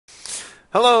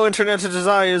Hello, Internet, it is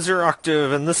I, is your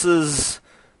Octave, and this is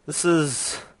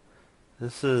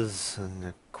an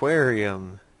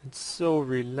aquarium. It's so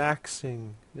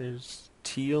relaxing. There's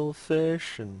teal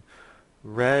fish and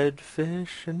red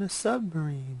fish and a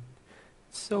submarine.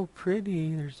 It's so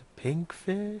pretty. There's a pink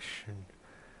fish and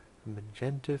a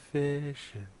magenta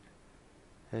fish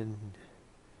and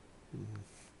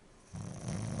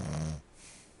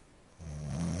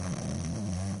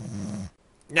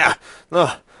yeah.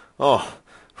 Oh.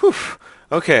 Whew.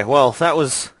 Okay, well, that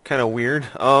was kind of weird.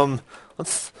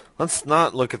 Let's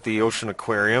not look at the ocean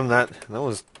aquarium. That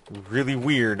was really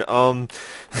weird.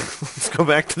 Let's go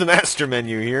back to the master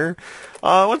menu here.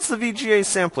 What's the VGA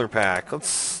sampler pack?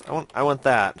 I want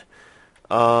that.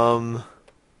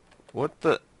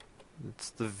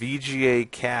 It's the VGA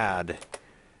CAD.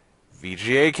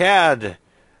 VGA CAD.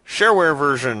 Shareware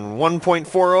version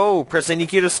 1.40. Press any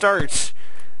key to start.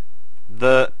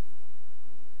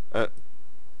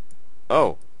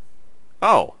 Oh.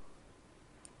 I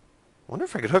wonder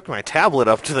if I could hook my tablet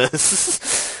up to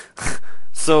this.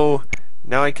 So,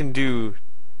 now I can do,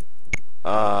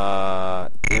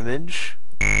 image.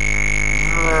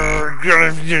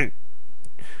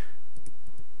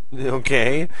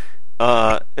 Okay.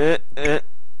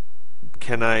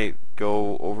 Can I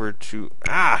go over to,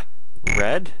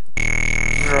 red?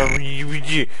 What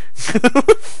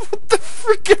the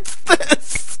frick is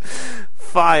this?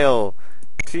 File.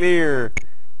 Clear.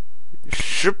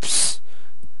 Ships.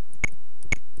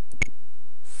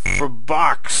 For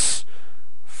box.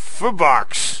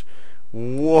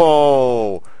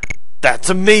 Whoa. That's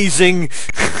amazing.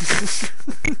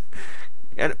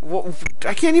 And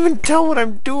I can't even tell what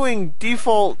I'm doing.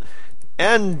 Default.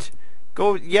 End.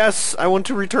 Go. Yes, I want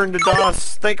to return to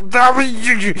DOS. What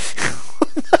the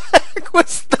heck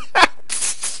was that?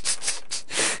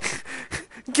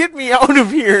 Get me out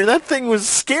of here. That thing was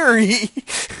scary.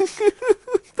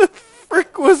 What the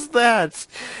frick was that?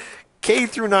 K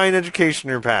through 9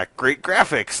 educationer pack. Great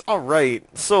graphics. Alright,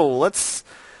 so let's...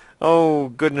 Oh,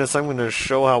 goodness, I'm going to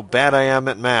show how bad I am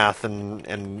at math,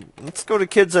 and let's go to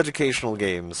kids' educational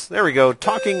games. There we go,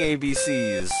 Talking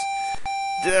ABCs.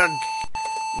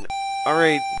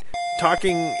 Alright,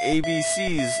 Talking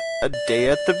ABCs, A Day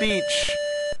at the Beach.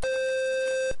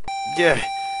 Yeah,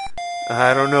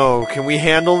 I don't know, can we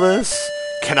handle this?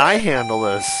 Can I handle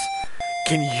this?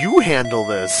 Can you handle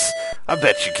this? I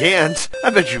bet you can't. I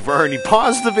bet you've already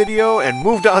paused the video and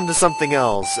moved on to something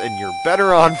else, and you're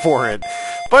better on for it.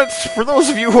 But for those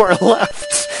of you who are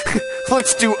left,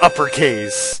 let's do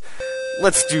uppercase.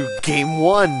 Let's do game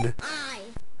 1.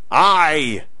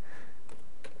 I,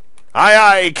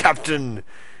 Captain.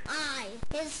 I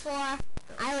is for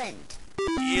island.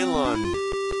 Elon.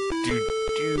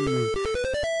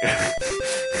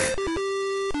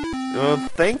 Oh,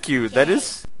 thank you. That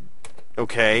is...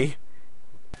 okay.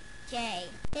 J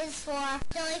is for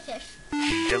jellyfish.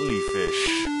 Jellyfish.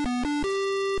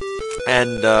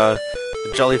 And, the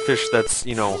jellyfish that's,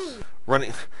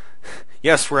 running...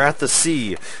 Yes, we're at the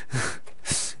sea.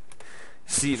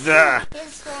 Sea... Is for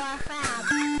crab.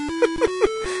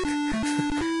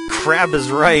 Crab is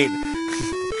right.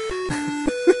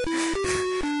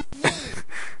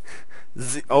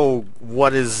 Z. Oh,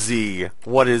 what is Z?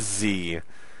 What is Z?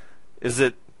 Is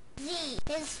it... Z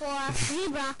is for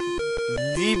zebra.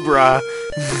 Zebra.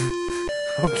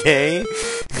 Okay.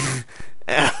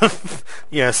 F.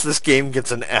 Yes, this game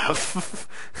gets an F.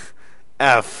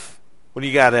 F. What do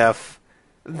you got, F?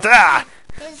 Da!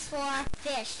 Is for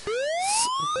fish.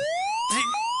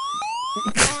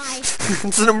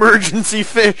 It's an emergency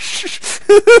fish.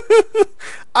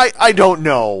 I don't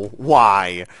know.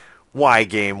 Why? Why,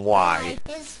 game? Why?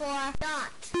 I is for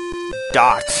dot.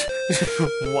 Dot.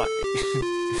 What?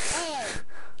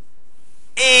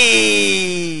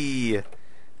 A.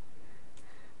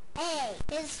 A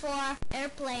is for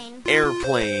airplane.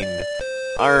 Airplane.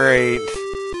 Alright.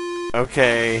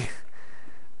 Okay.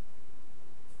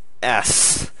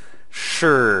 S.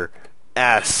 Sure.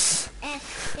 S.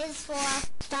 S is for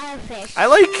starfish. I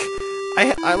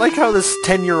like how this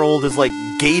 10-year-old is like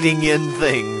gating in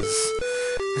things.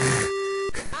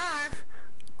 R.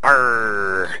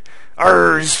 R.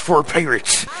 R is for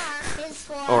pirate. R is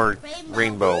for Or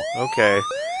rainbow. Okay.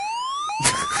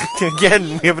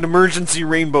 Again, we have an emergency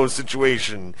rainbow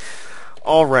situation.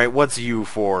 Alright, what's U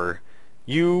for?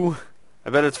 U, I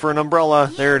bet it's for an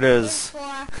umbrella. There it Is is. for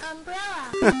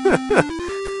umbrella.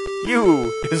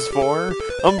 U is for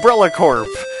Umbrella Corp.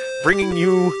 Bringing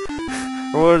you...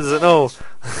 Or what is it? No.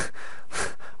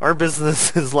 Our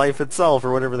business is life itself,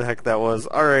 or whatever the heck that was.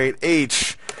 Alright,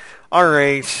 H.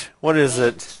 Alright, what is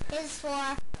it? Is for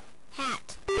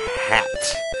hat.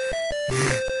 Hat.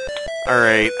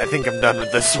 Alright, I think I'm done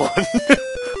with this one.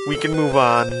 We can move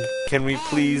on. Can we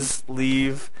please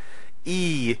leave?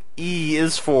 E. E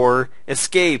is for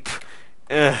escape.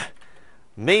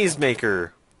 Maze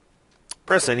maker.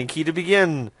 Press any key to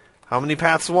begin. How many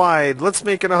paths wide? Let's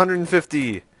make it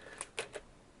 150.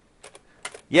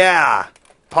 Yeah!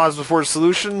 Pause before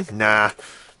solution? Nah.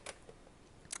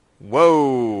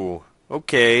 Whoa.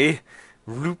 Okay.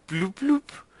 Loop, loop,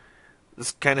 loop.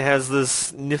 This kind of has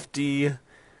this nifty...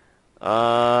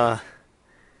 Wow.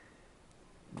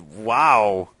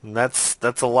 That's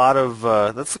a lot of...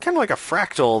 that's kind of like a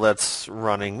fractal that's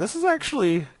running. This is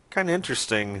actually kind of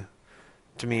interesting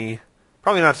to me.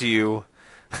 Probably not to you.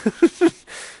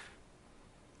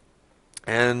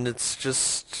 And it's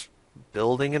just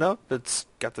building it up. It's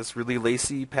got this really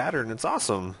lacy pattern. It's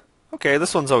awesome. Okay,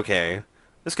 this one's okay.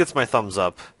 This gets my thumbs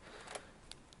up.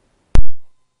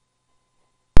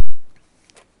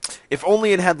 If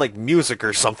only it had, like, music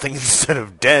or something instead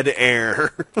of dead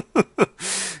air.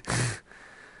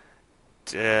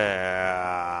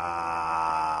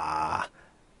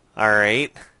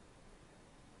 Alright.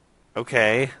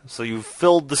 Okay, so you've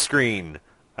filled the screen.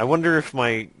 I wonder if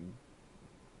my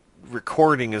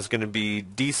recording is going to be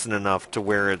decent enough to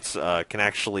where it's can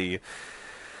actually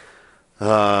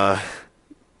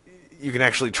you can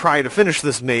actually try to finish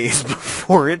this maze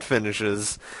before it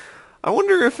finishes. I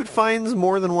wonder if it finds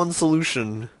more than one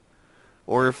solution,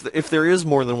 or if there is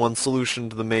more than one solution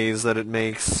to the maze that it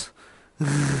makes.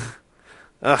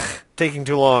 Ugh, taking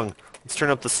too long. Let's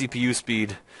turn up the CPU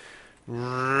speed.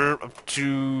 Up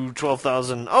to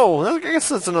 12,000. Oh, I guess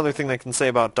that's another thing I can say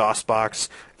about DOSBox.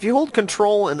 If you hold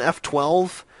Control and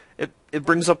F12, it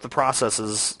brings up the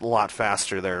processes a lot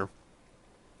faster there.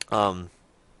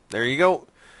 There you go.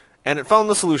 And it found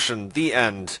the solution. The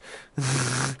end.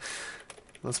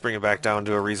 Let's bring it back down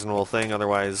to a reasonable thing.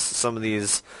 Otherwise, some of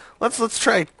these... Let's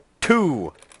try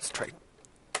 2. Let's try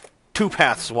 2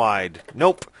 paths wide.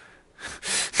 Nope.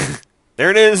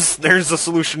 There it is. There's the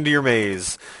solution to your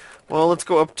maze. Well, let's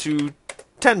go up to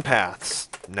 10 paths.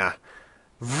 Nah.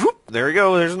 Whoop, there we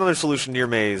go. There's another solution to your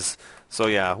maze. So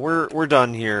yeah, we're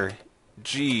done here.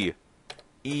 G.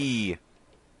 E.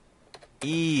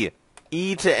 E.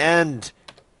 E to end.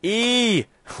 E.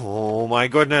 Oh my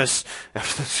goodness.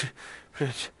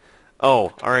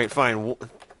 Oh, alright, fine.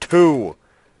 2.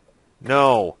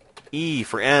 No. E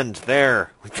for end.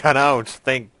 There. We got out.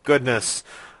 Thank goodness.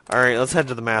 Alright, let's head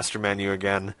to the master menu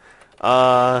again.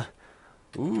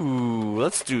 Ooh,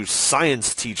 let's do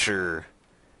science teacher.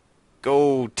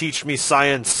 Go teach me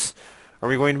science. Are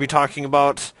we going to be talking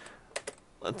about...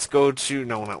 Let's go to...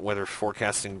 No, not weather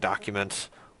forecasting document.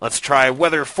 Let's try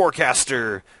weather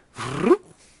forecaster.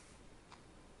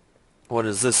 What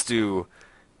does this do?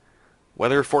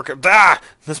 Weather forecast... Ah!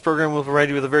 This program will provide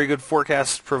you with a very good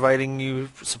forecast, providing you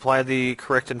supply the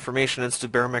correct information as to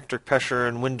barometric pressure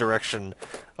and wind direction.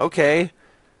 Okay.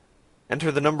 Enter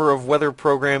the number of weather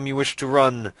program you wish to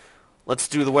run. Let's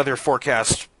do the weather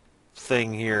forecast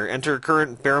thing here. Enter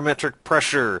current barometric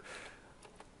pressure.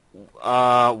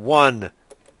 111.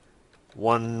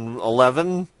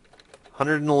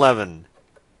 111.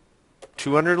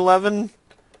 211.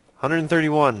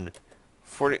 131.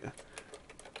 40.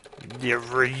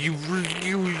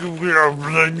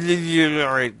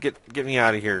 Alright, get me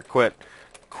out of here. Quit.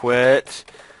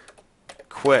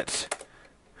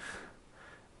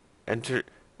 Enter.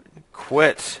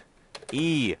 Quit.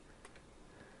 E.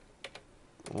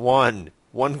 1.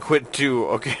 1 quit 2.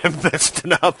 Okay, I messed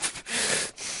it up.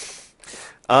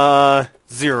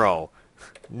 0.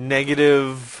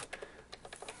 Negative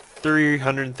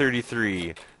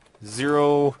 333.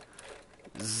 0.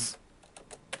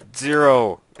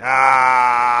 0.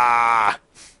 Ah!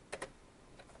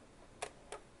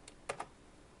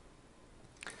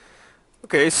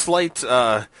 Okay, slight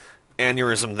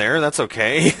aneurysm there. That's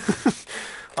okay.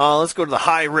 Let's go to the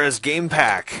high-res game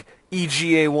pack.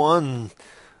 EGA1.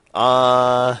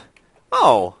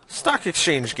 Oh, stock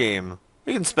exchange game.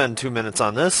 We can spend 2 minutes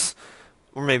on this.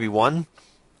 Or maybe 1.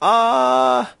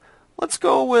 Let's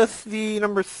go with the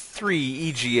number 3,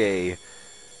 EGA.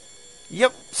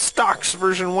 Yep, Stocks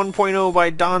version 1.0 by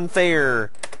Don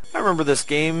Thayer. I remember this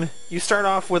game. You start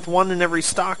off with 1 in every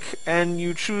stock, and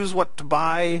you choose what to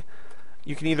buy.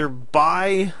 You can either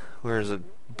buy... Where is it?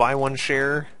 Buy 1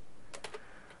 share.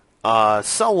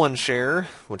 Sell 1 share,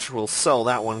 which will sell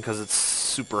that one because it's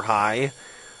super high.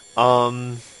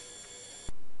 You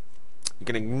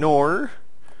can ignore,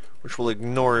 which will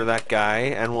ignore that guy,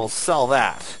 and will sell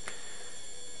that.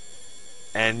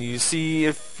 And you see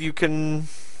if you can...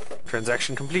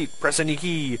 Transaction complete. Press any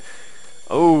key.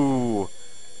 Oh.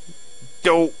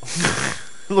 Dope.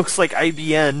 looks like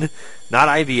IBN, not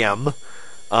IBM,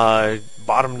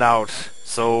 bottomed out.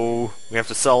 So we have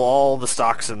to sell all the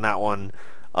stocks in that one.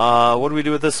 What do we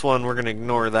do with this one? We're going to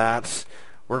ignore that.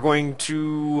 We're going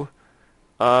to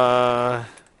try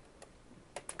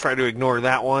to ignore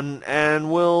that one,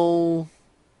 and we'll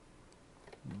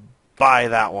buy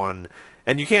that one.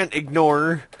 And you can't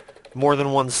ignore more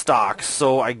than one stock,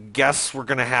 so I guess we're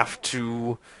going to have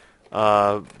to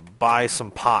buy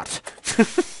some pot.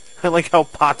 I like how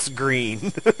pot's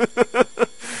green.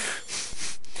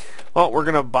 Well, we're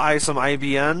going to buy some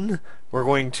IBN. We're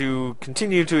going to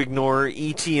continue to ignore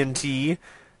ET&T,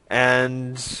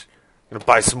 and we're going to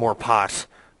buy some more pot.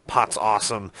 Pot's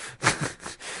awesome.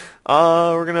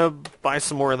 We're going to buy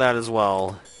some more of that as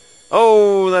well.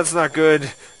 Oh, that's not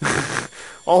good.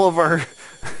 All of our...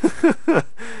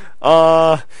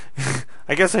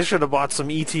 I guess I should have bought some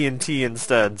ET&T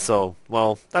instead, so,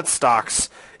 well, that's stocks.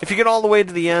 If you get all the way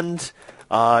to the end,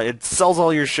 it sells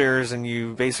all your shares, and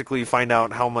you basically find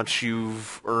out how much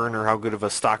you've earned or how good of a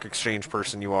stock exchange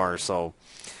person you are. So,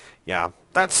 yeah,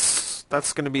 that's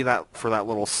going to be that for that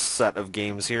little set of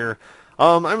games here.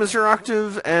 I'm Mr.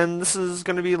 Octave, and this is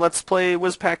going to be Let's Play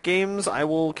Wizpack Games. I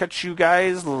will catch you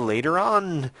guys later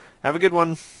on. Have a good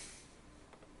one.